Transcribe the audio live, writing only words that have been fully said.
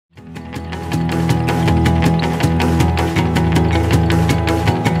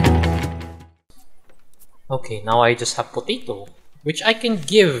Okay, now I just have potato, which I can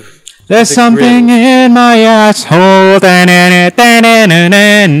give. There's something in my asshole.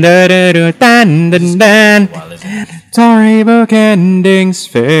 Storybook endings,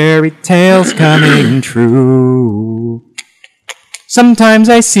 fairy tales coming true. Sometimes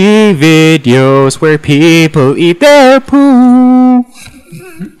I see videos where people eat their poo.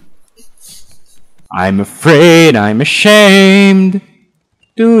 I'm afraid, I'm ashamed.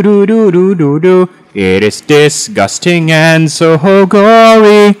 Do do do do do do. It is disgusting and so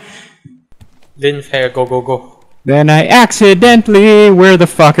gory. Then fair, go go go. Then I accidentally, where the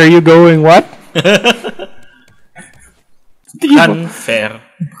fuck are you going? What? Unfair.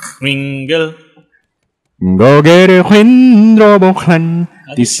 Mingle. Go get a windroboclan.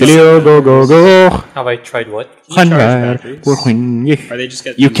 Disilio go go go. Have I tried what? Or they just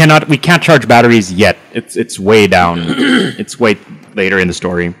get You cannot. We can't charge batteries yet. It's way down. It's way later in the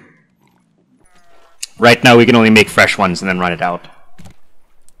story. Right now, we can only make fresh ones and then run it out.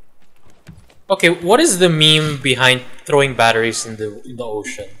 Okay, what is the meme behind throwing batteries in the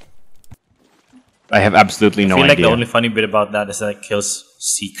ocean? I have absolutely no I feel like idea. the only funny bit about that is that it kills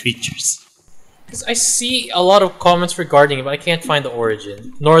sea creatures. Because I see a lot of comments regarding it, but I can't find the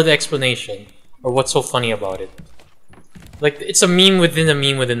origin, nor the explanation, or what's so funny about it. Like, it's a meme within a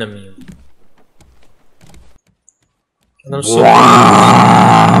meme within a meme. And I'm so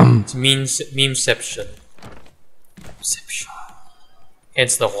it's memeception.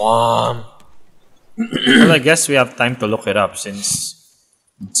 Hence the wham. Well, I guess we have time to look it up since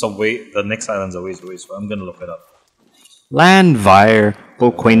it's away. The next island's a ways away, so I'm gonna look it up. Landvire,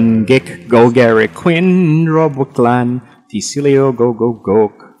 Boquin, Gik, Gogeric, Quin, Roboclan, Tisilio, Go Go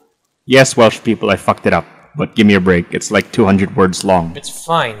Go. Yes, Welsh people, I fucked it up. But give me a break. It's like 200 words long. It's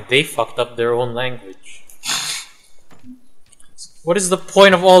fine. They fucked up their own language. What is the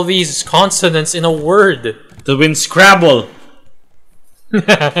point of all these consonants in a word? To win Scrabble.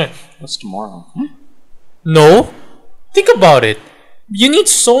 What's tomorrow? No. Think about it. You need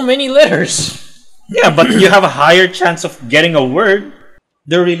so many letters. Yeah, but you have a higher chance of getting a word.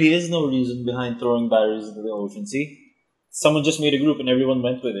 There really is no reason behind throwing batteries into the ocean, see? Someone just made a group and everyone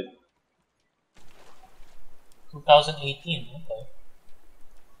went with it. 2018, okay.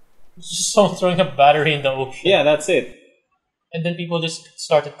 It's just someone throwing a battery in the ocean. Yeah, that's it. And then people just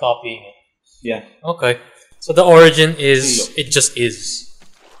started copying it. Yeah. Okay. So the origin is, it just is.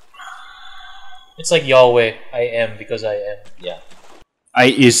 It's like Yahweh, I am because I am. Yeah.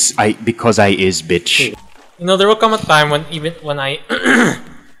 Because I is, bitch. You know, there will come a time when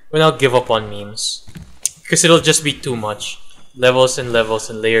when I'll give up on memes. Because it'll just be too much. Levels and levels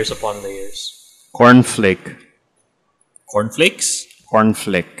and layers upon layers. Cornflake. Cornflakes?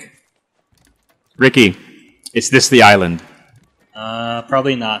 Cornflake. Ricky, is this the island?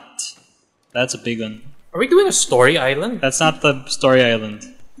 Probably not. That's a big one. Are we doing a story island? That's not the story island.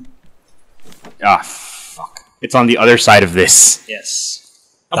 Ah, fuck. It's on the other side of this. Yes.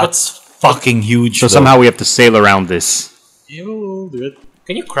 But That's fucking huge. So somehow we have to sail around this. You do it.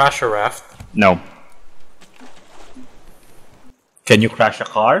 can you crash a raft? No. Can you crash a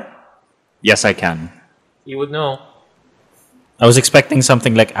car? Yes, I can. You would know. I was expecting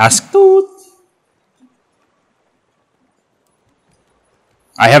something like Ask Toot.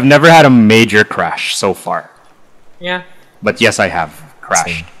 I have never had a major crash so far. Yeah. But yes, I have crashed.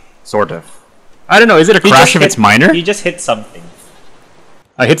 Same. Sort of. I don't know, is it a crash if it's minor? You just hit something.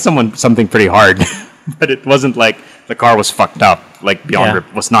 I hit something pretty hard. But it wasn't like the car was fucked up. Like beyond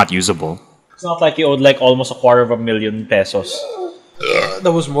Yeah. was not usable. It's not like you owed like almost $250,000 pesos.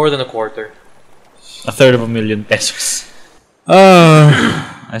 That was more than a quarter. $1/3 pesos.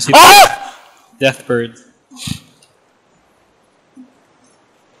 I see. Death bird.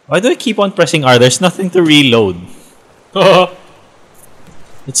 Why do I keep on pressing R? There's nothing to reload.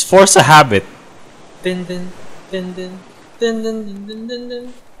 It's force a habit. Din din din din din din din din din din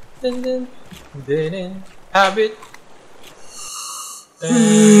din din din din habit.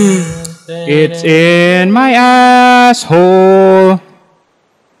 It's in my asshole.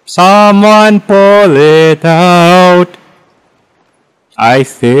 Someone pull it out. I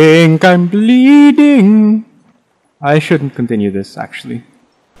think I'm bleeding. I shouldn't continue this, actually.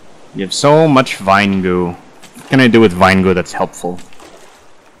 You have so much vine goo. What can I do with vine goo that's helpful?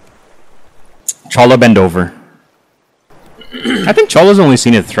 Cholo, bend over. I think Cholo's only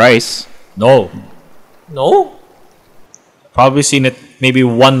seen it thrice. No. No? Probably seen it maybe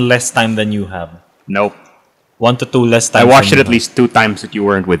one less time than you have. Nope. 1 to 2 less times. I watched than it at you least 2 times that you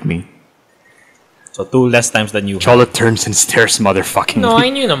weren't with me. have. So 2 less times than you have. Cholo turns and stares motherfucking No, me. I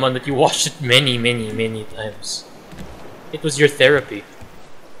knew naman that you watched it many, many, many times. It was your therapy.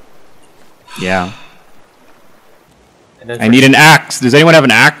 Yeah. And then I need an axe. Does anyone have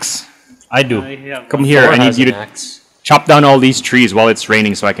an axe? I do. Come here. Thor I need has you an to axe. chop down all these trees while it's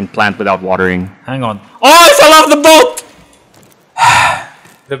raining so I can plant without watering. Hang on. Oh, I fell off the boat!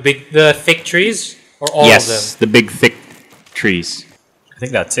 The thick trees? Or all of them? Yes, the big thick trees. I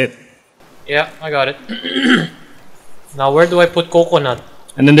think that's it. Yeah, I got it. Now where do I put coconut?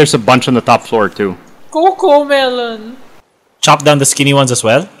 And then there's a bunch on the top floor too. Coco melon! Chop down the skinny ones as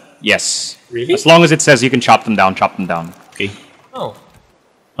well? Yes. Really? As long as it says you can chop them down, chop them down. Okay. Oh.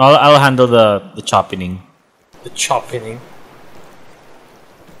 I'll handle the chopping. The chopping.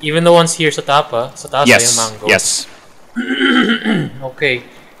 Even the ones here sa tapa, sa taas Yes. yung mango. Yes. Okay.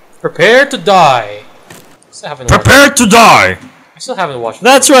 Prepare to die. Prepare to die! I still haven't watched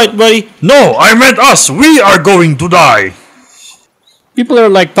That's right, buddy. No, I meant us. We are going to die. People are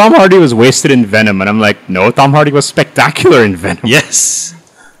like, Tom Hardy was wasted in Venom. And I'm like, no, Tom Hardy was spectacular in Venom. Yes.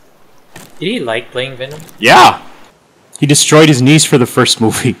 Did he like playing Venom? Yeah. He destroyed his knees for the first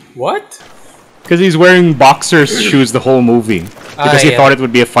movie. What? Because he's wearing boxers shoes the whole movie. Because he yeah. thought it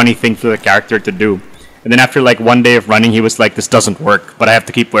would be a funny thing for the character to do. And then after like one day of running, he was like, this doesn't work. But I have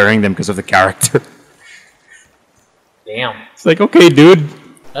to keep wearing them because of the character. Damn. It's like, okay, dude.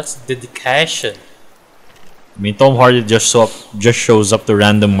 That's dedication. I mean, Tom Hardy just shows up to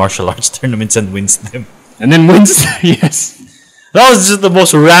random martial arts tournaments and wins them. And then wins. Yes. That was just the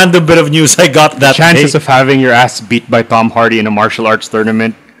most random bit of news I got that Chances day. of having your ass beat by Tom Hardy in a martial arts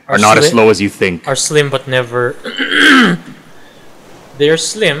tournament are not as low as you think. Are slim but never... They're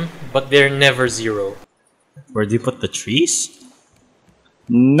slim, but they're never zero. Where do you put the trees?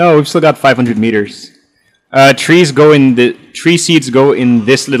 No, we've still got 500 meters. Tree seeds go in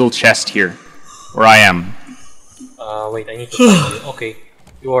this little chest here, where I am. Wait, I need to find you. Okay.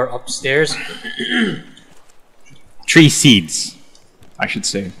 You are upstairs. Tree seeds, I should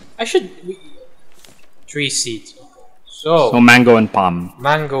say. Tree seeds. So, So mango and palm.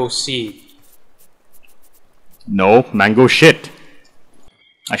 mango seed. No, mango shit.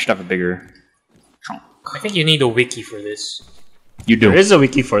 I should have a bigger trunk. I think you need a wiki for this. You do. There is a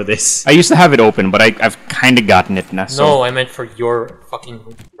wiki for this. I used to have it open, but I've kind of gotten it now. So. No, I meant for your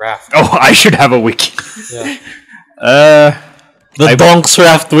fucking raft. Oh, I should have a wiki. Yeah. The Donks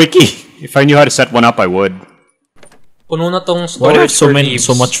Raft wiki. If I knew how to set one up, I would. Puno na tong Why storage do you have for leaves.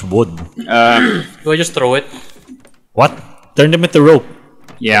 so much wood? Do I just throw it? What? Turn them into rope.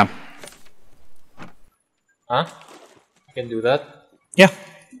 Yeah. Huh? I can do that? Yeah.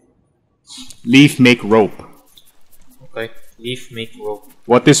 Leaf make rope. Okay. Leaf make rope.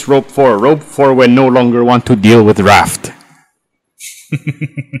 What is rope for? Rope for when no longer want to deal with raft.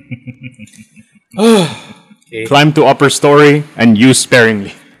 Okay. Climb to upper story and use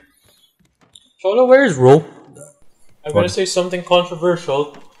sparingly. Cholo, where is rope? I'm gonna say something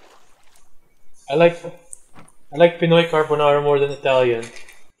controversial. I like Pinoy carbonara more than Italian.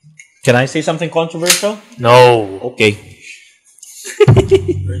 Can I say something controversial? No. Okay.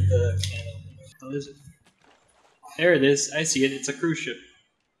 Where's the can? How is it? There it is. I see it. It's a cruise ship.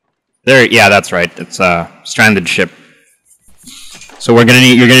 There, yeah, that's right. It's a stranded ship. So you're gonna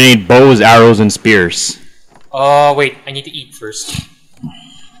need bows, arrows, and spears. Wait. I need to eat first.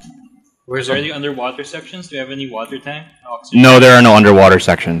 Where's Are our... the underwater sections? Do you have any water tank? Oxygen? No, there are no underwater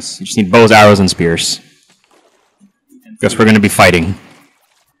sections. You just need bows, arrows, and spears. Because we're gonna be fighting.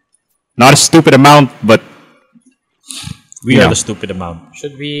 Not a stupid amount, but We you are know. the stupid amount.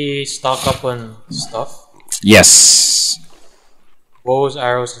 Should we stock up on stuff? Yes. Bows,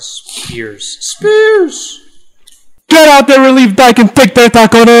 arrows, and spears. Spears! Get out there, relief Dyke, and take their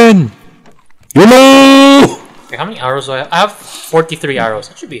taco in! YOLO! Okay, how many arrows do I have? I have 43 arrows.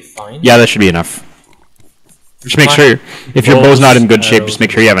 That should be fine. Yeah, that should be enough. Just make sure, if your bow's not in good shape, just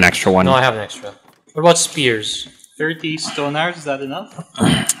make sure you have an extra one. No, I have an extra. What about spears? 30 stone arrows, is that enough?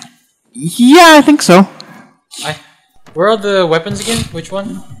 Yeah, I think so. Where are the weapons again? Which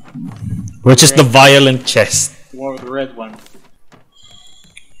one? Which is the violent chest. The red one.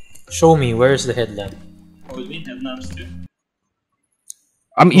 Show me. Where is the headlamp? Oh, we have lamps too.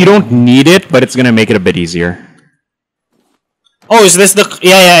 You don't need it, but it's gonna make it a bit easier. Oh, is this the...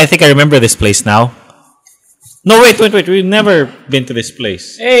 Yeah, I think I remember this place now. No, wait. We've never been to this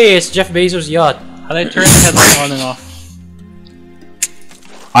place. Hey, it's Jeff Bezos' yacht. How do I turn the headlamp on and off?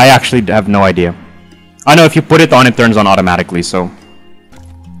 I actually have no idea. I know if you put it on, it turns on automatically, so...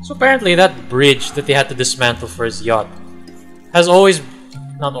 So apparently that bridge that they had to dismantle for his yacht has always...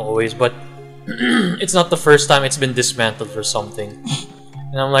 Not always, but... it's not the first time it's been dismantled for something.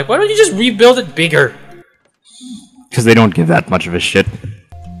 And I'm like, why don't you just rebuild it bigger? Because they don't give that much of a shit.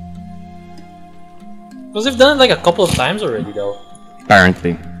 Because they've done it like a couple of times already, though.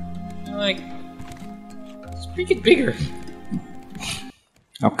 Apparently. I'm like... Just Make it bigger.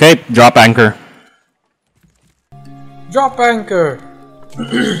 Okay, drop anchor. Drop anchor.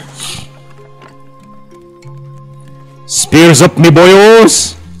 Spears up, me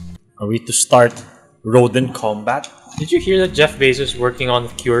boyos! Are we to start rodent combat? Did you hear that Jeff Bezos is working on a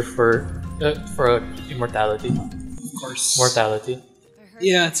cure for immortality? Of course. Mortality.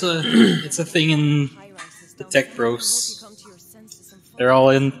 Yeah, it's a thing in the tech bros. They're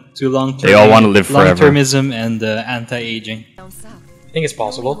all into long-term. They all want to live forever. Long-termism and anti-aging. I think it's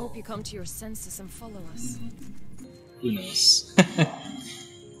possible. Hope you come to your senses and follow us. Who knows?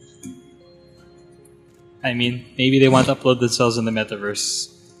 I mean, maybe they want to upload themselves in the metaverse.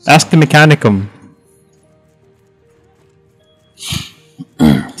 Ask the Mechanicum.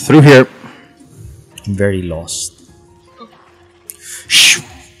 Through here. I'm very lost. Shh.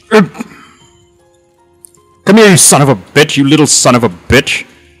 Come here, you son of a bitch, you little son of a bitch.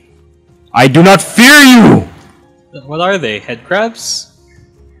 I do not fear you! What are they? Head crabs?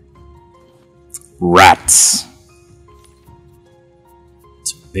 Rats.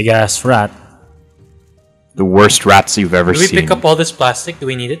 It's a big ass rat. The worst rats you've ever Do we seen. pick up all this plastic? Do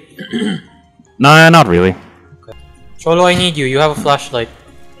we need it? Nah, not really. Cholo, I need you. You have a flashlight.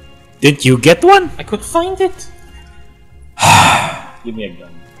 Did you get one? I could find it. Give me a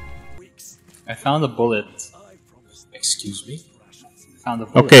gun. I found a bullet. Excuse me? Found a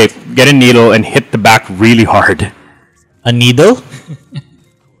bullet. Okay, get a needle and hit the back really hard. A needle?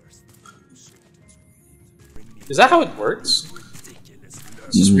 Is that how it works?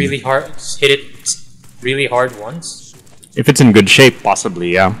 Just really hard. Just hit it really hard once. If it's in good shape,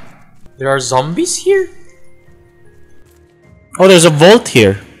 possibly, yeah. There are zombies here? Oh, there's a vault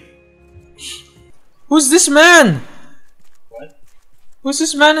here. Who's this man? What? Who's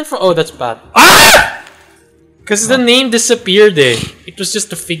this man in front? Oh, that's bad. Ah! Because the name disappeared eh. It was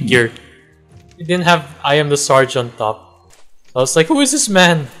just a figure. It didn't have I am the Sarge on top. I was like, who is this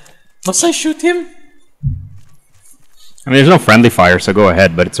man? Must I shoot him? I mean, there's no friendly fire, so go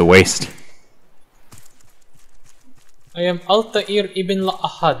ahead, but it's a waste. I am Altair ibn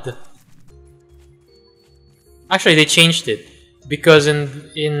Ahad. Actually, they changed it. Because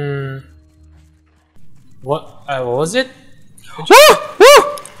in... What was it?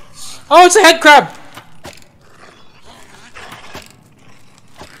 Oh, it's a head crab!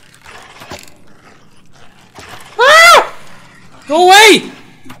 Ah! Go away!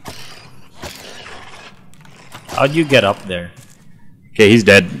 How'd you get up there? Okay, he's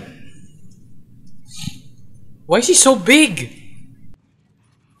dead. Why is he so big?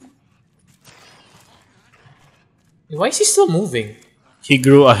 Why is he still moving? He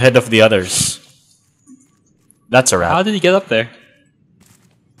grew ahead of the others. That's a rat. How did he get up there?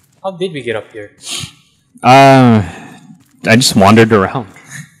 How did we get up here? I just wandered around.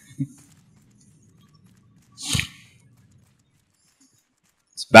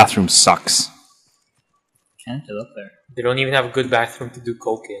 This bathroom sucks. Can't get up there. They don't even have a good bathroom to do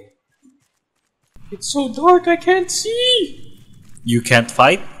coke in. It's so dark I can't see! You can't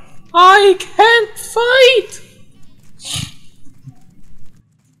fight? I can't fight!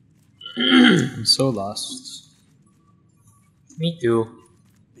 I'm so lost. Me too.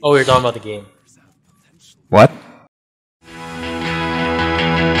 Oh, we're talking about the game. What?